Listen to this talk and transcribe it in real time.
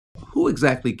who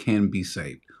exactly can be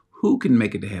saved? Who can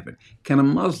make it to heaven? Can a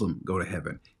Muslim go to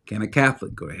heaven? Can a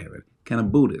Catholic go to heaven? Can a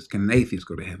Buddhist, can an atheist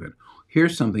go to heaven?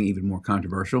 Here's something even more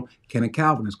controversial. Can a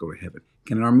Calvinist go to heaven?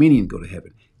 Can an Arminian go to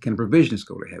heaven? Can a Provisionist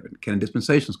go to heaven? Can a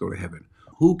Dispensationalist go to heaven?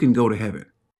 Who can go to heaven?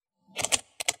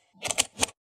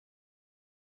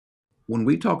 When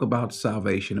we talk about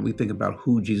salvation and we think about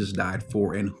who Jesus died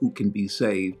for and who can be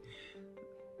saved,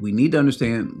 we need to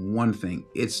understand one thing.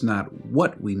 It's not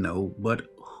what we know, but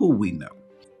who we know.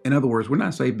 In other words, we're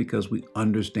not saved because we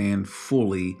understand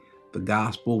fully the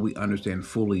gospel, we understand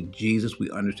fully Jesus,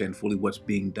 we understand fully what's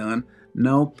being done.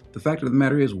 No, the fact of the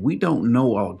matter is we don't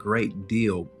know a great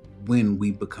deal when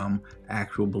we become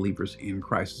actual believers in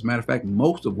Christ. As a matter of fact,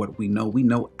 most of what we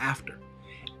know after.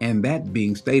 And that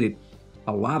being stated,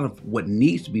 a lot of what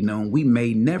needs to be known, we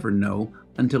may never know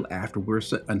until after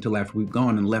we've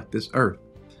gone and left this earth.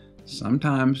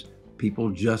 Sometimes people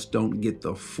just don't get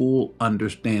the full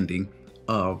understanding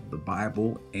of the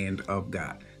Bible and of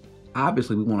God.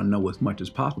 Obviously, we want to know as much as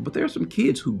possible, but there are some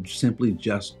kids who simply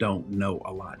just don't know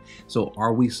a lot. So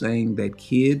are we saying that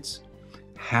kids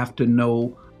have to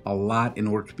know a lot in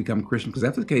order to become Christian? Because if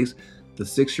that's the case, the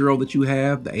 6-year-old that you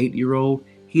have, the 8-year-old,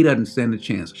 he doesn't stand a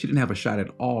chance. She didn't have a shot at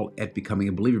all at becoming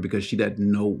a believer because she doesn't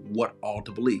know what all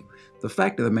to believe. The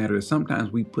fact of the matter is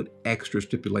sometimes we put extra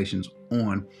stipulations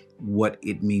on what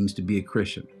it means to be a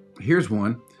Christian. Here's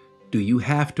one. Do you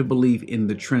have to believe in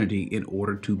the Trinity in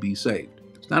order to be saved?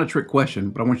 It's not a trick question,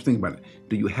 but I want you to think about it.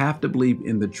 Do you have to believe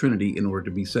in the Trinity in order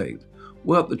to be saved?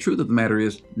 Well, the truth of the matter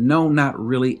is no, not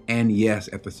really, and yes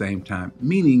at the same time,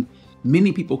 meaning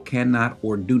many people cannot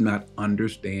or do not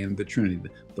understand the Trinity,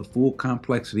 the full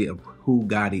complexity of who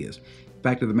God is. The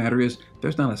fact of the matter is,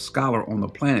 there's not a scholar on the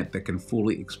planet that can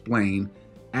fully explain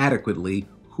adequately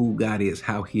who God is,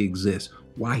 how he exists,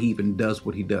 why he even does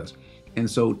what he does. And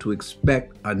so to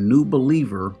expect a new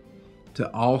believer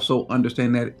to also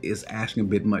understand that is asking a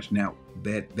bit much. Now,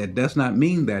 that does not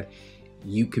mean that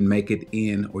you can make it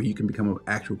in or you can become an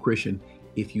actual Christian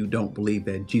if you don't believe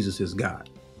that Jesus is God.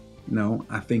 No,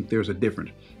 I think there's a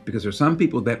difference because there's some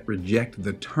people that reject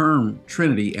the term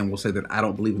Trinity and will say that I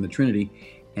don't believe in the Trinity,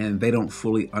 and they don't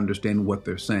fully understand what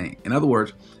they're saying. In other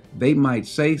words, they might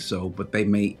say so, but they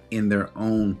may in their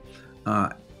own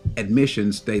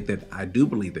admission state that I do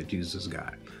believe that Jesus is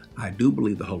God. I do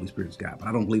believe the Holy Spirit is God, but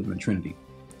I don't believe in the Trinity.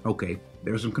 Okay,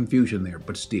 there's some confusion there,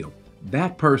 but still,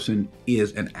 that person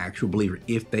is an actual believer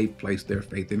if they place their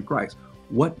faith in Christ.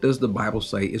 What does the Bible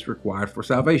say is required for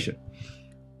salvation?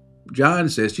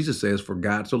 Jesus says, for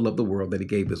God so loved the world that he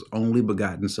gave his only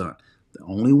begotten son, the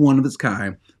only one of his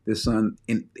kind, this son,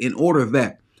 in order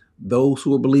that those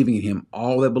who are believing in him,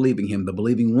 all that believe in him, the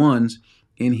believing ones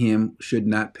in him should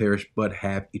not perish but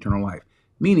have eternal life.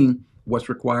 Meaning, what's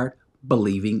required?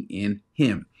 Believing in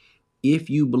him. If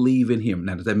you believe in him,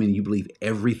 now does that mean you believe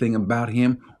everything about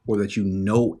him or that you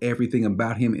know everything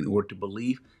about him in order to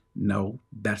believe? No,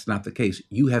 that's not the case.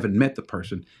 You haven't met the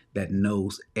person that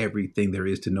knows everything there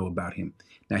is to know about him.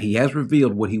 Now, he has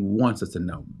revealed what he wants us to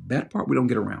know. That part we don't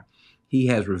get around. He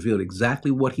has revealed exactly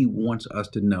what he wants us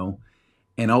to know.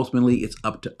 And ultimately, it's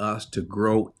up to us to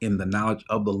grow in the knowledge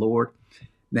of the Lord.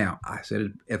 Now, I said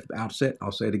it at the outset,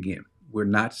 I'll say it again. We're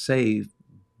not saved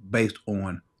based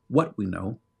on what we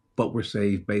know, but we're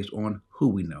saved based on who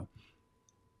we know.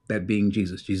 That being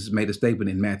Jesus. Jesus made a statement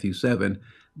in Matthew 7,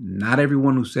 not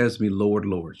everyone who says to me, Lord,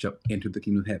 Lord, shall enter the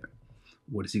kingdom of heaven.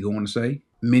 What is he going to say?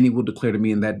 Many will declare to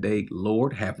me in that day,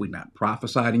 Lord, have we not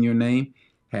prophesied in your name?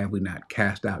 Have we not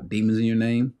cast out demons in your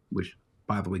name? Which,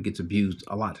 by the way, gets abused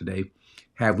a lot today.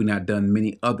 Have we not done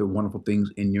many other wonderful things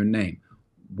in your name?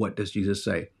 What does Jesus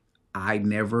say? I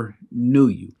never knew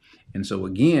you. And so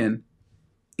again,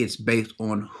 it's based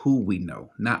on who we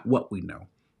know, not what we know.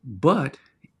 But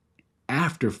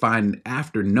after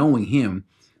knowing him,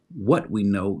 what we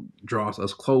know draws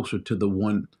us closer to the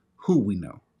one who we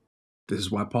know. This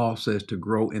is why Paul says to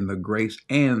grow in the grace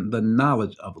and the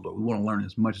knowledge of the Lord. We want to learn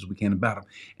as much as we can about him.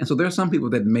 And so there are some people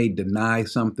that may deny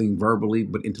something verbally,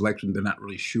 but intellectually they're not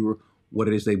really sure what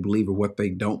it is they believe or what they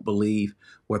don't believe,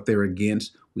 what they're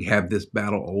against. We have this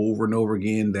battle over and over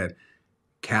again that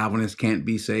Calvinists can't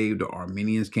be saved or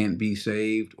Arminians can't be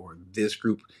saved or this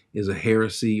group is a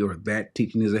heresy or that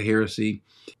teaching is a heresy.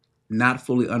 Not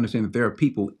fully understand that there are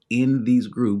people in these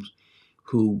groups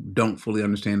who don't fully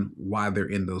understand why they're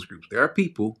in those groups. There are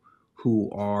people who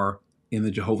are in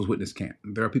the Jehovah's Witness camp.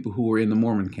 There are people who are in the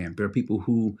Mormon camp. There are people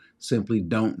who simply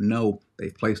don't know.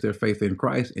 They've placed their faith in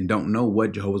Christ and don't know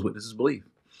what Jehovah's Witnesses believe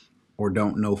or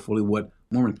don't know fully what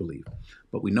Mormons believe.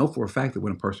 But we know for a fact that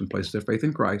when a person places their faith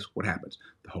in Christ, what happens?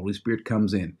 The Holy Spirit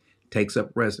comes in, takes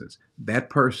up residence. That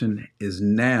person is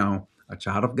now a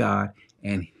child of God,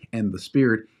 and the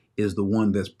Spirit is the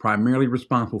one that's primarily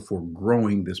responsible for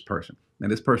growing this person. Now,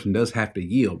 this person does have to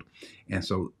yield. And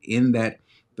so in that,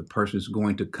 the person is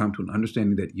going to come to an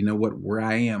understanding that, you know what, where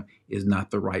I am is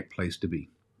not the right place to be.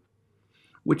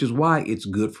 Which is why it's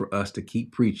good for us to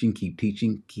keep preaching, keep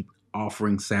teaching, keep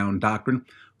offering sound doctrine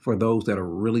for those that are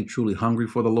really, truly hungry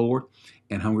for the Lord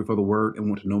and hungry for the word and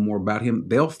want to know more about him.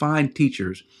 They'll find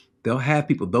teachers. They'll have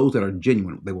people, those that are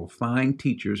genuine. They will find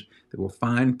teachers. They will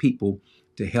find people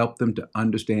to help them to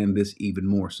understand this even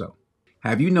more so.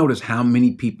 Have you noticed how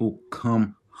many people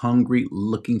come hungry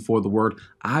looking for the word?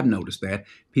 I've noticed that.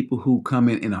 People who come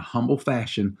in a humble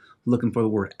fashion looking for the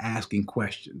word, asking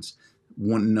questions,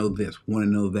 want to know this, want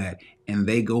to know that, and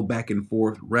they go back and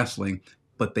forth wrestling,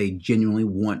 but they genuinely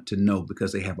want to know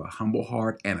because they have a humble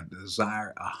heart and a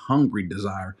desire, a hungry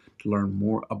desire to learn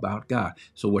more about God.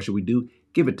 So what should we do?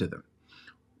 Give it to them.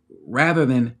 Rather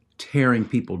than tearing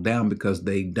people down because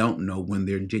they don't know when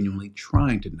they're genuinely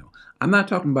trying to know. I'm not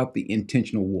talking about the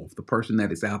intentional wolf, the person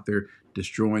that is out there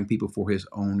destroying people for his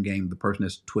own gain, the person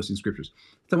that's twisting scriptures.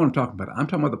 That's not what I'm talking about. I'm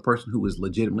talking about the person who is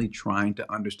legitimately trying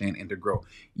to understand and to grow.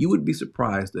 You would be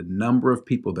surprised the number of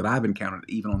people that I've encountered,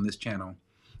 even on this channel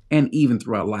and even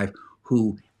throughout life,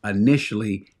 who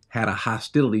initially had a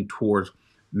hostility towards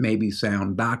maybe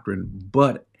sound doctrine,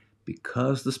 but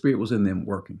because the Spirit was in them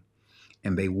working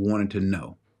and they wanted to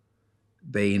know,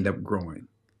 they end up growing.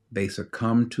 They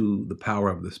succumb to the power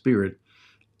of the Spirit,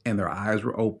 and their eyes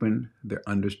were open, their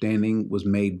understanding was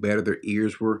made better, their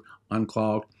ears were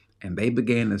unclogged, and they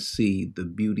began to see the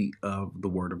beauty of the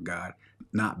Word of God,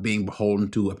 not being beholden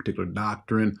to a particular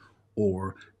doctrine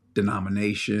or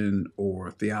denomination or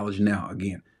theology. Now,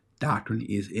 again, doctrine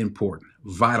is important,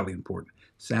 vitally important.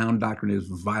 Sound doctrine is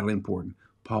vitally important.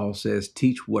 Paul says,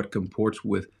 teach what comports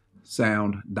with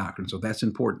sound doctrine. So that's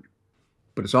important.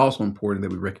 But it's also important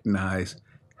that we recognize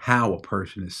how a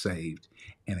person is saved.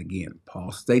 And again,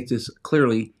 Paul states this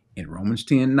clearly in Romans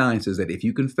 10:9, says that if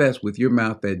you confess with your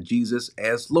mouth that Jesus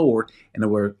as Lord, in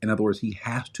other words, he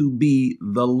has to be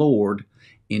the Lord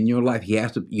in your life. You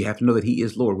have to know that he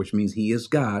is Lord, which means he is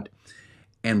God,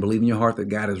 and believe in your heart that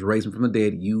God has raised him from the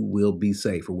dead, you will be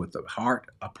saved. For with the heart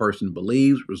a person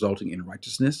believes, resulting in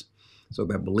righteousness. So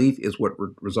that belief is what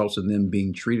results in them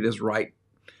being treated as right,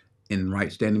 in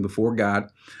right standing before God,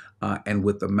 and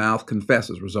with the mouth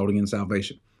confesses, resulting in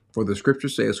salvation. For the scripture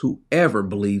says, whoever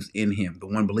believes in him, the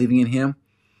one believing in him,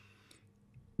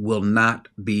 will not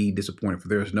be disappointed. For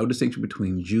there is no distinction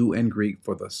between Jew and Greek,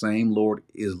 for the same Lord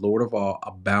is Lord of all,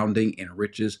 abounding in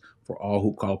riches for all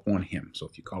who call upon him. So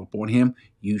if you call upon him,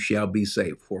 you shall be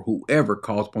saved. For whoever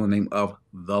calls upon the name of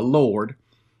the Lord,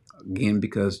 again,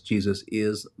 because Jesus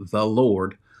is the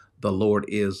Lord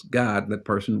is God, that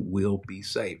person will be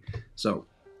saved. So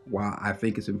while I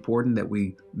think it's important that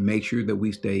we make sure that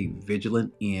we stay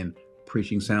vigilant in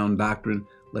preaching sound doctrine,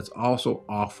 let's also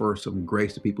offer some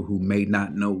grace to people who may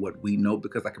not know what we know,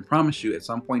 because I can promise you at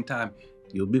some point in time,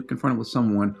 you'll be confronted with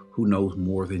someone who knows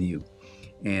more than you.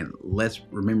 And let's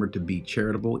remember to be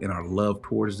charitable in our love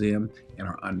towards them, in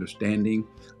our understanding,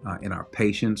 in our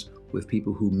patience with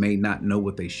people who may not know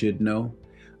what they should know,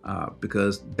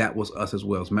 because that was us as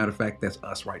well. As a matter of fact, that's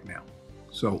us right now.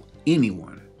 So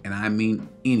anyone, and I mean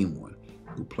anyone,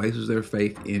 who places their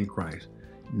faith in Christ,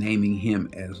 naming him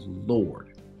as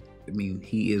Lord, I mean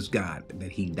he is God,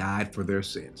 that he died for their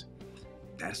sins.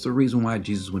 That's the reason why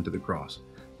Jesus went to the cross.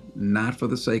 Not for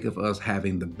the sake of us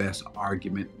having the best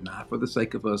argument, not for the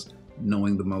sake of us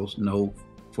knowing the most, no,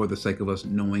 for the sake of us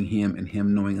knowing him and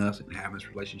him knowing us and having this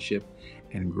relationship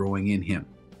and growing in him.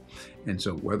 And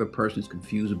so whether a person is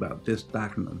confused about this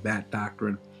doctrine or that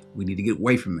doctrine, we need to get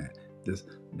away from that.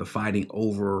 The fighting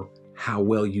over how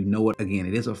well you know it. Again,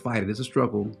 it is a fight, it is a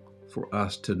struggle for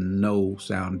us to know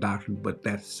sound doctrine, but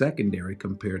that's secondary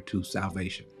compared to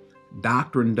salvation.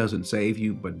 Doctrine doesn't save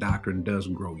you, but doctrine does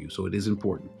grow you. So it is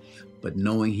important. But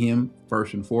knowing him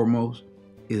first and foremost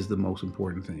is the most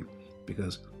important thing,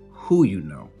 because who you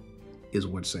know is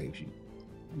what saves you.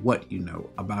 What you know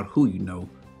about who you know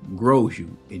grows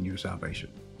you in your salvation.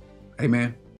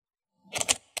 Amen.